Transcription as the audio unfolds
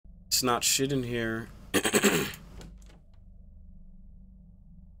It's not shit in here.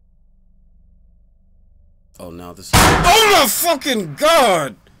 Oh, now this. Oh my fucking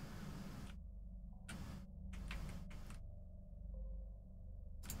god!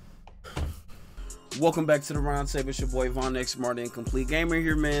 Welcome back to the Round Table. It's your boy Von X Martin, Complete Gamer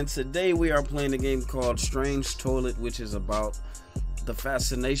here, man. Today we are playing a game called Strange Toilet, which is about the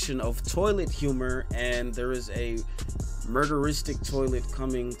fascination of toilet humor, and there is a murderistic toilet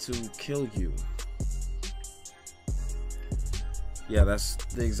coming to kill you. Yeah, that's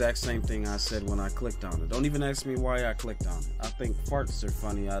the exact same thing I said when I clicked on it. Don't even ask me why I clicked on it. I think farts are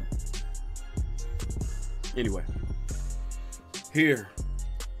funny. Anyway, here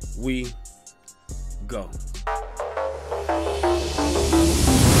we go.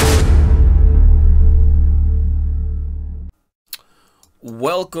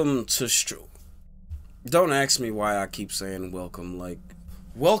 Welcome to Don't ask me why I keep saying welcome. Like,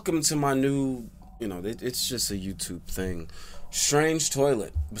 welcome to my new, it's just a YouTube thing. Strange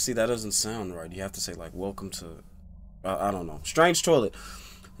Toilet. But see, that doesn't sound right. You have to say, like, welcome to, I don't know. Strange Toilet.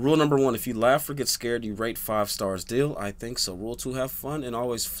 Rule number 1, if you laugh or get scared, you rate 5 stars. Deal? I think so. Rule 2, have fun and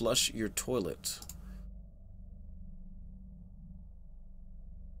always flush your toilet.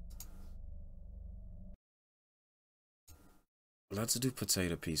 Let's do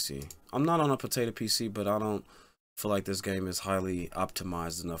potato PC. I'm not on a potato PC, but I don't feel like this game is highly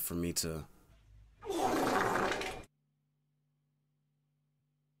optimized enough for me to...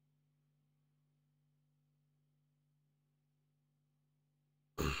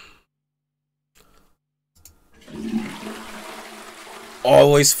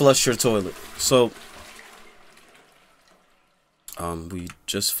 Always flush your toilet. So, we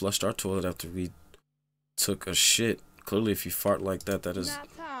just flushed our toilet after we took a shit. Clearly, if you fart like that, that is...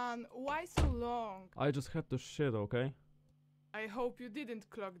 Nathan, why so long? I just had to shit, okay? I hope you didn't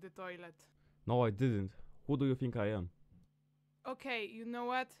clog the toilet. No, I didn't. Who do you think I am? Okay, you know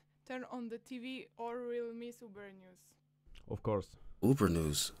what? Turn on the TV or we'll miss Uber News. Of course. Uber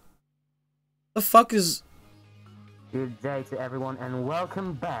News? The fuck is... Good day to everyone and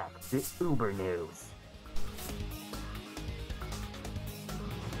welcome back to Uber News.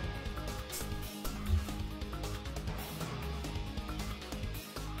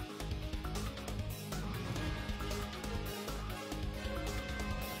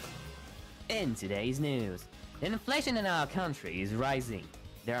 In today's news, the inflation in our country is rising.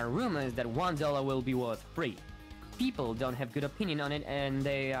 There are rumors that $1 will be worth $3. People don't have good opinion on it, and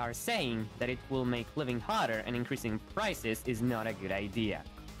they are saying that it will make living harder and increasing prices is not a good idea.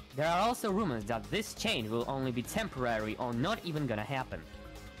 There are also rumors that this change will only be temporary or not even gonna happen.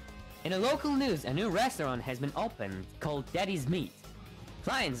 In a local news, a new restaurant has been opened called Daddy's Meat.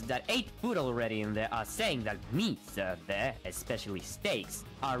 Clients that ate food already in there are saying that meat served there, especially steaks,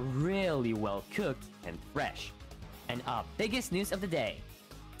 are really well cooked and fresh. And our biggest news of the day.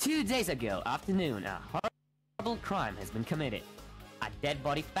 2 days ago afternoon, a horrible crime has been committed. A dead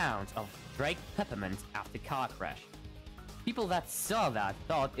body found of Drake Peppermint after car crash. People that saw that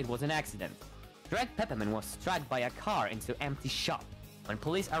thought it was an accident. Drake Peppermint was struck by a car into an empty shop. When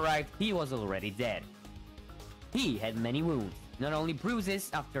police arrived, he was already dead. He had many wounds, not only bruises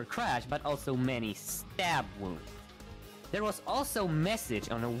after crash, but also many stab wounds. There was also a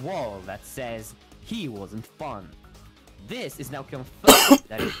message on a wall that says, "He wasn't fun." This is now confirmed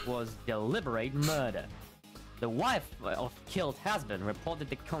that it was deliberate murder. The wife of killed husband reported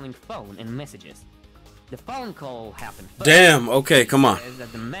the calling phone and messages. The phone call happened first. Damn, okay, come on. Says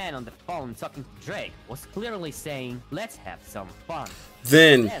that the man on the phone talking to Drake was clearly saying, "Let's have some fun."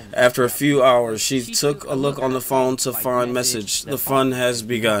 Then, after a few hours, she took a look on the phone to find message. The fun has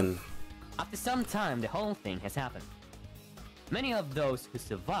begun. After some time, the whole thing has happened. Many of those who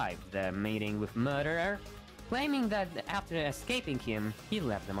survived the meeting with murderer claiming that after escaping him, he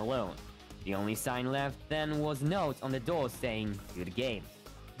left them alone. The only sign left then was notes on the door saying, "Good game."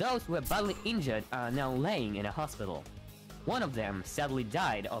 Those who were badly injured are now laying in a hospital. One of them sadly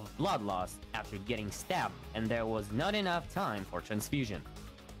died of blood loss after getting stabbed, and there was not enough time for transfusion.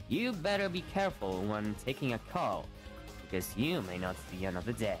 You better be careful when taking a call, because you may not see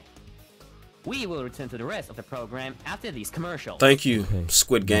another day. We will return to the rest of the program after these commercials. Thank you, Okay,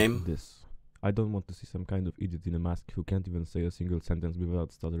 Squid Game. This. I don't want to see some kind of idiot in a mask who can't even say a single sentence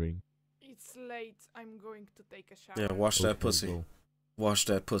without stuttering. It's late. I'm going to take a shower. Yeah, wash that Okay, pussy. go. Wash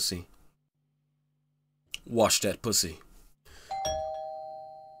that pussy. Wash that pussy.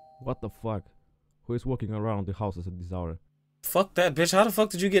 What the fuck? Who is walking around the houses at this hour? Fuck that, bitch. How the fuck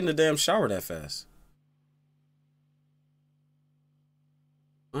did you get in the damn shower that fast?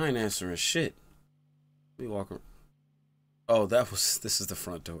 I ain't answering shit. We walking. Oh, this is the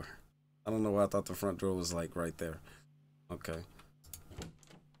front door. I don't know why I thought the front door was like right there. Okay.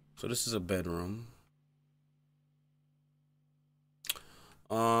 So this is a bedroom.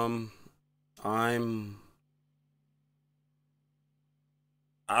 I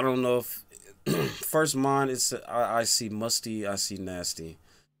don't know if first mine is I see musty, I see nasty.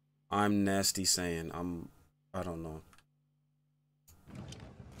 I'm nasty saying I don't know.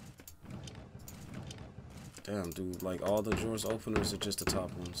 Damn, dude, like all the drawers open or is it just the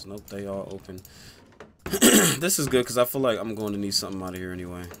top ones? Nope, they all open. This is good because I feel like I'm going to need something out of here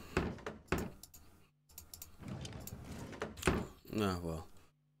anyway. Nah, well,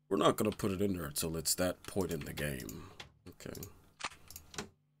 we're not going to put it in there until it's that point in the game. Okay.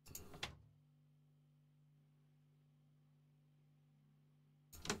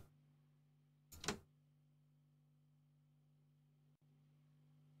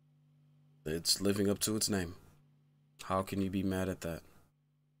 It's living up to its name. How can you be mad at that?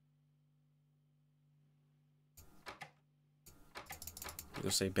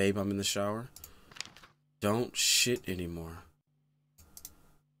 You'll say, babe, I'm in the shower. Don't shit anymore.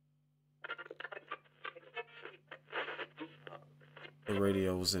 The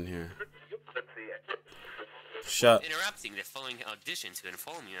radio was in here. Shut. Interrupting the following audition to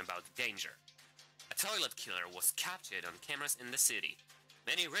inform you about the danger. A toilet killer was captured on cameras in the city.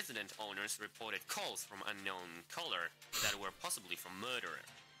 Many resident owners reported calls from unknown caller that were possibly from murderer.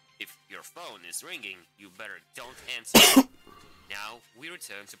 If your phone is ringing, you better don't answer. Now we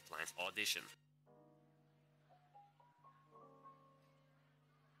return to Plant's audition.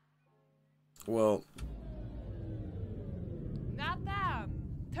 Well, Nathan,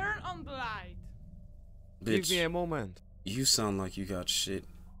 turn on the light. bitch, Give me a moment. you sound like you got shit.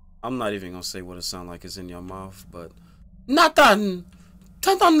 I'm not even gonna say what it sound like is in your mouth, but Nathan,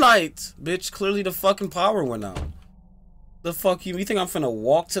 turn on light, bitch. Clearly the fucking power went out. The fuck you think I'm finna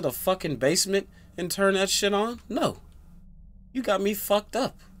walk to the fucking basement and turn that shit on? No. You got me fucked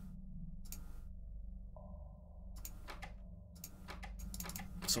up.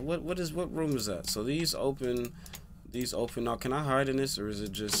 So what room is that? So these open now. Can I hide in this or is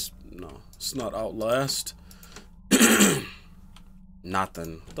it just no? It's not Outlast.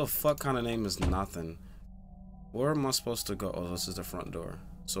 Nothing. What the fuck kind of name is nothing? Where am I supposed to go? Oh, this is the front door.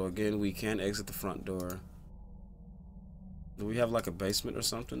 So again, we can't exit the front door. Do we have like a basement or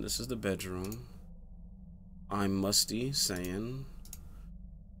something? This is the bedroom. I'm musty saying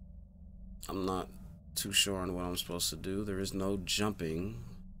I'm not too sure on what I'm supposed to do. There is no jumping.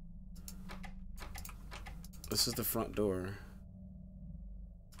 This is the front door.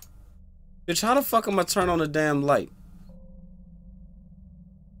 Bitch, how the fuck am I turn on the damn light?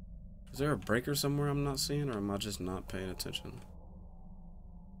 Is there a breaker somewhere I'm not seeing, or am I just not paying attention?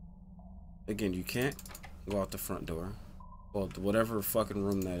 Again, you can't go out the front door. Well, whatever fucking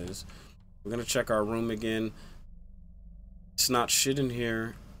room that is. We're gonna check our room again. It's not shit in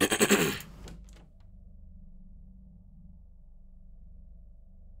here.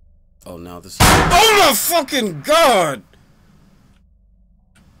 Oh, now this is... Oh my fucking god!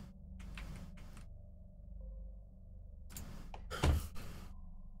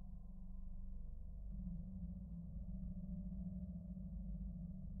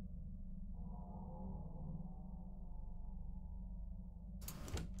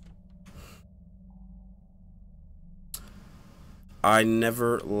 I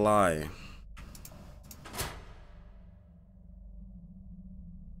never lie.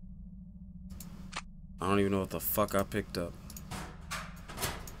 I don't even know what the fuck I picked up.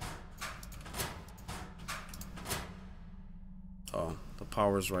 Oh, the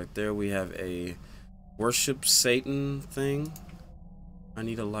power's right there. We have a worship Satan thing. I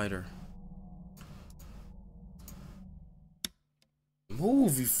need a lighter.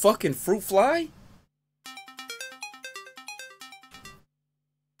 Move, you fucking fruit fly!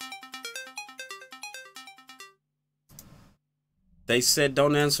 They said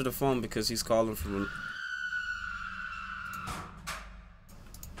don't answer the phone because he's calling from...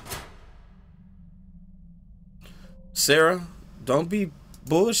 Sarah, don't be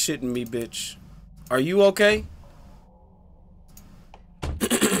bullshitting me, bitch. Are you okay?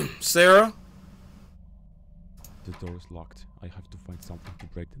 Sarah? The door is locked. I have to find something to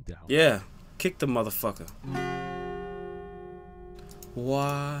break them down. Yeah, kick the motherfucker.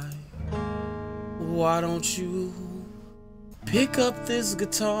 Why don't you pick up this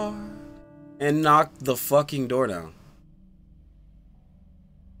guitar and knock the fucking door down?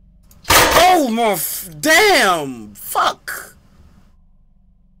 Oh my damn! Fuck!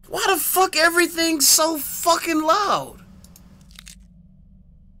 Why the fuck everything's so fucking loud?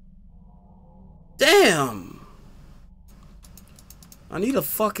 Damn! I need a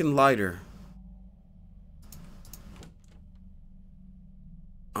fucking lighter.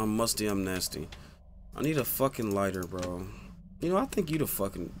 I'm musty, I'm nasty. I need a fucking lighter, bro. You know, I think you the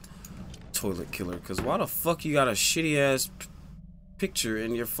fucking toilet killer. Cause why the fuck you got a shitty ass picture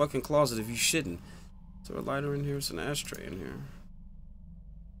in your fucking closet if you shouldn't? Is there a lighter in here? It's an ashtray in here.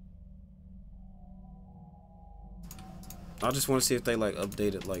 I just want to see if they like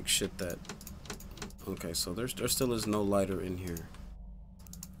updated like shit that. Okay, so there still is no lighter in here.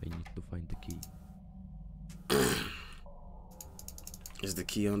 I need to find the key. Is the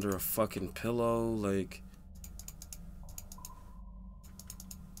key under a fucking pillow? Like,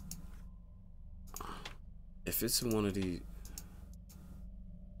 if it's in one of these.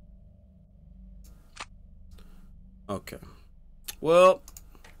 Okay. Well,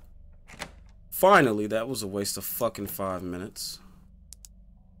 finally, that was a waste of fucking 5 minutes.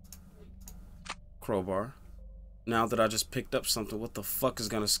 Crowbar. Now that I just picked up something, what the fuck is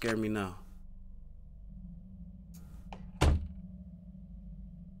gonna scare me now?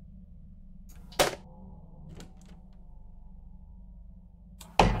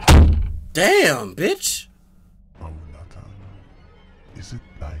 Damn, bitch! Oh, Nathan. Is it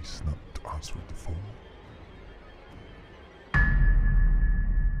nice not to answer the phone?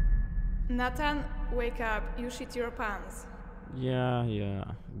 Nathan, wake up. You shit your pants. Yeah,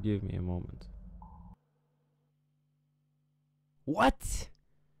 give me a moment. What?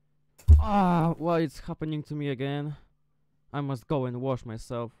 Ah, why it's happening to me again? I must go and wash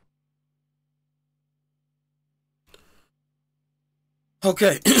myself.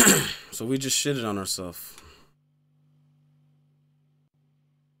 Okay, so we just shitted on ourselves.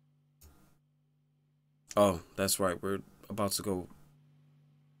 Oh, that's right. We're about to go.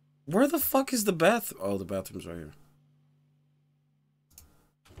 Where the fuck is the bath? Oh, the bathroom's right here.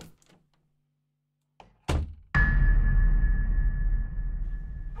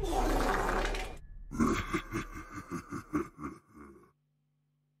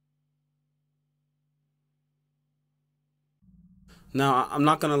 Now, I'm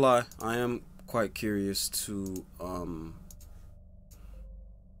not gonna lie. I am quite curious to, I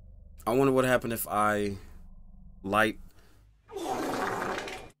wonder what happened if I light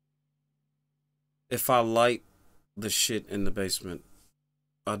the shit in the basement.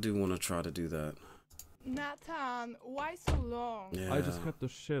 I do want to try to do that. Nathan, why so long? Yeah. I just had to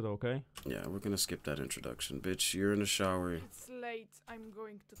shit, okay? Yeah, we're gonna skip that introduction. Bitch, you're in the shower. It's late. I'm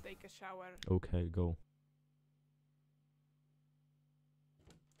going to take a shower. Okay, go.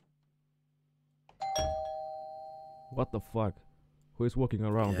 What the fuck? Who is walking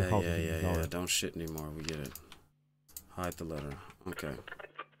around the house? Yeah. Don't shit anymore. We get it. Hide the letter. Okay.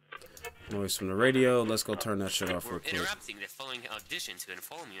 Noise from the radio. Let's go turn that shit off real We're quick. interrupting the following audition to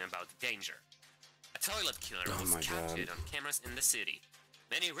inform you about the danger. A toilet killer Oh was my captured God. on cameras in the city.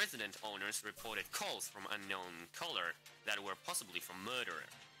 Many resident owners reported calls from unknown caller that were possibly from murderer.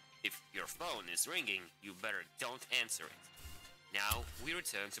 If your phone is ringing, you better don't answer it. Now, we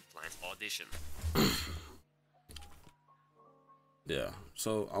return to planned audition. Yeah.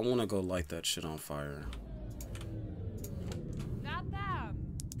 So I want to go light that shit on fire.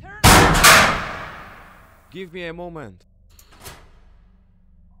 Nathan, turn. Give me a moment.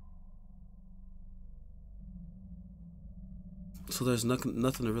 So there's nothing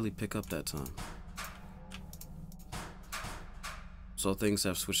to really pick up that time. So things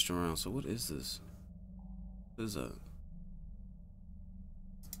have switched around. So what is this? What is that?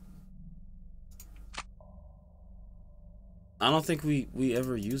 I don't think we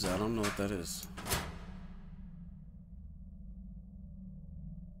ever use that. I don't know what that is.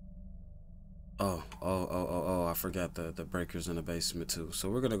 Oh, I forgot the breaker's in the basement too. So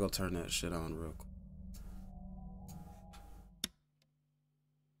we're gonna go turn that shit on real quick.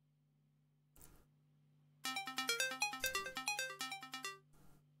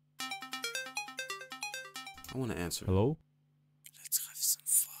 I want to answer. Hello? Let's have some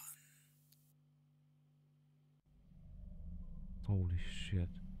fun. Holy shit.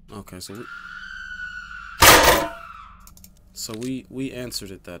 Okay, so we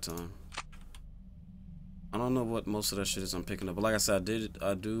answered it that time. I don't know what most of that shit is I'm picking up, but like I said,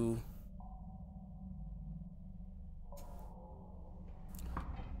 I do.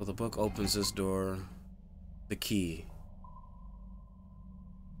 Well, the book opens this door. The key.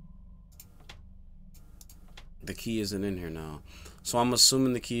 The key isn't in here now. So I'm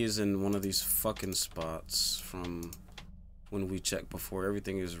assuming the key is in one of these fucking spots from when we checked before.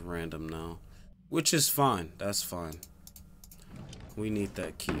 Everything is random now, which is fine. That's fine. We need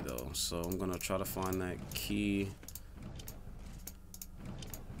that key though, so I'm gonna try to find that key.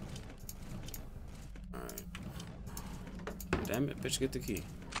 Alright. Damn it, bitch, get the key.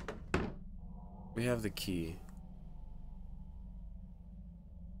 We have the key.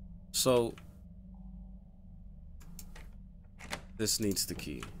 So this needs the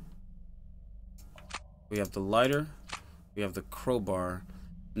key. We have the lighter. We have the crowbar.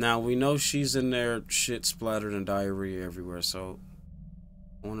 Now we know she's in there, shit splattered and diarrhea everywhere, so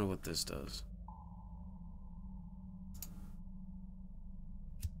I wonder what this does.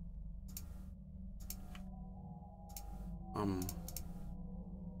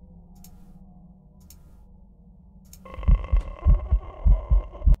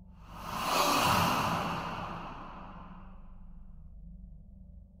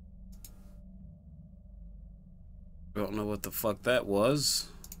 Don't know what the fuck that was.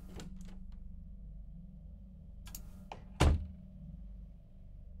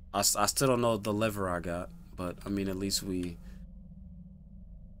 I still don't know the lever I got, but I mean, at least we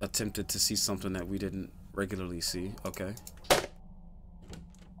attempted to see something that we didn't regularly see. Okay.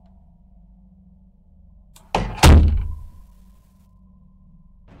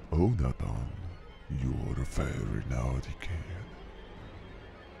 Oh, Nathan, you're a very naughty kid.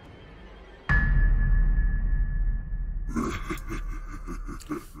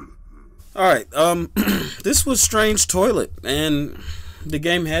 Alright, this was Strange Toilet, and the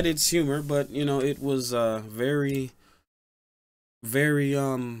game had its humor, but, you know, it was, very,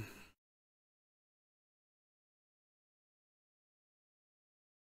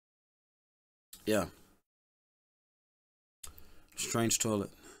 yeah. Strange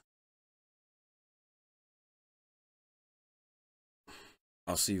Toilet.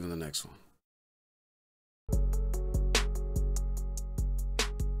 I'll see you in the next one.